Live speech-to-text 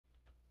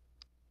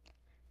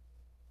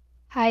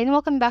Hi and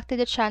welcome back to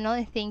the channel,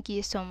 and thank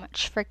you so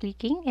much for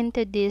clicking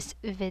into this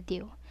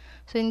video.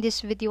 So in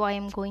this video, I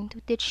am going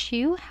to teach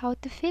you how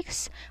to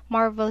fix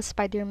Marvel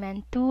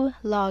Spider-Man 2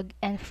 lag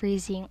and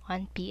freezing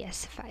on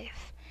PS5.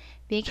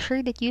 Make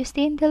sure that you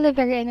stay until the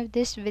very end of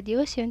this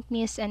video so you don't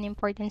miss an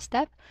important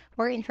step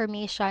or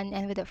information,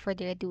 and without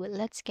further ado,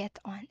 let's get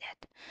on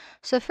it.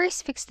 So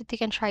first fix that you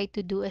can try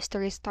to do is to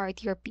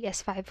restart your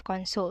PS5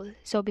 console.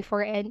 So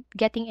before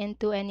getting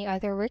into any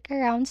other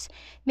workarounds,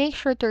 make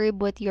sure to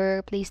reboot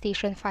your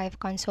PlayStation 5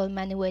 console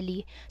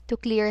manually to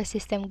clear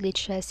system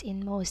glitches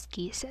in most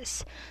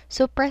cases.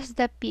 So press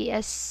the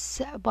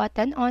PS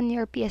button on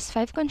your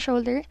PS5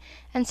 controller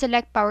and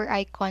select power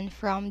icon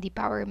from the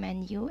power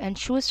menu and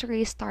choose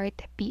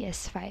restart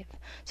PS5.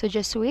 So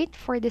just wait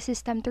for the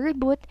system to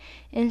reboot.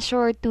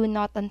 Ensure to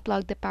not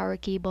unplug the power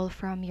cable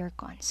from your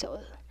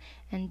console.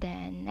 And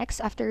then next,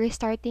 after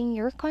restarting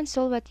your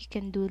console, what you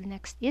can do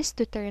next is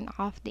to turn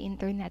off the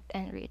internet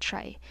and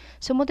retry.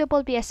 So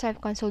multiple PS5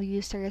 console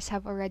users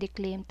have already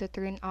claimed to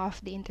turn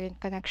off the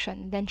internet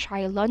connection, then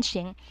try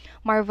launching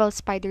Marvel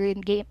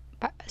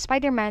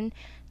Spider-Man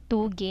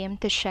 2 game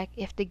to check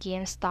if the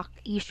game stock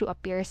issue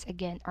appears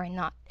again or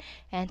not.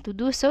 And to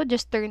do so,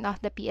 just turn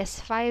off the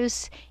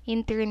PS5's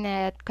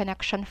internet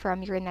connection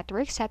from your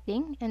network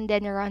setting and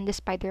then run the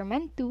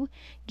Spider-Man 2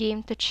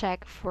 game to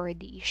check for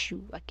the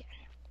issue again.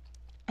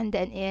 And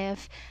then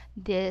if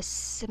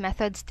this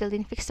method still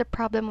didn't fix the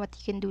problem, what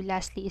you can do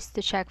lastly is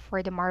to check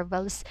for the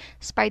Marvel's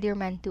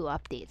Spider-Man 2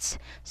 updates.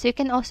 So you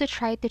can also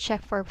try to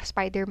check for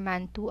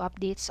Spider-Man 2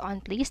 updates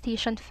on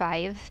PlayStation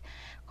 5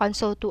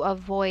 console to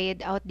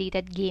avoid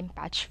outdated game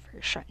patch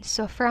versions.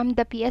 So from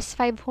the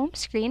PS5 home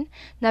screen,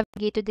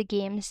 navigate to the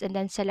games and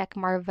then select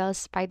Marvel's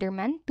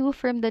Spider-Man 2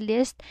 from the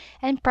list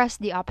and press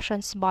the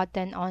options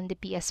button on the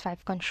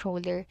PS5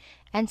 controller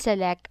and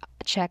select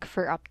check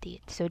for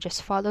update. So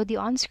just follow the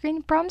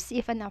on-screen prompts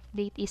if an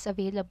update is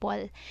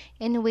available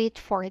and wait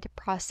for the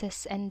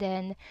process, and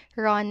then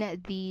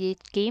run the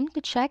game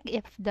to check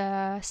if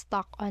the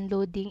stock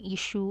unloading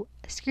issue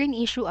screen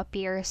issue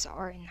appears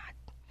or not.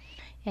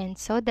 And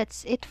so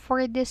that's it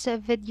for this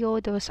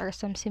video. Those are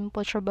some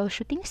simple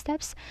troubleshooting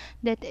steps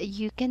that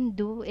you can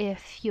do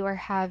if you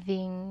are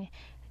having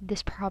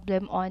this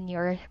problem on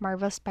your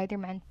Marvel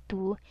Spider-Man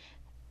 2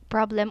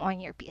 problem on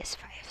your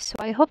PS5. So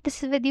I hope this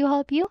video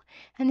helped you,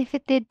 and if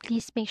it did,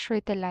 please make sure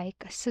to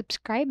like,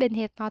 subscribe, and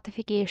hit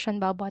notification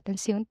bell button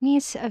so you don't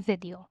miss a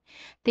video.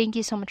 Thank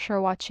you so much for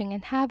watching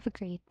and have a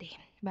great day.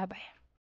 Bye bye.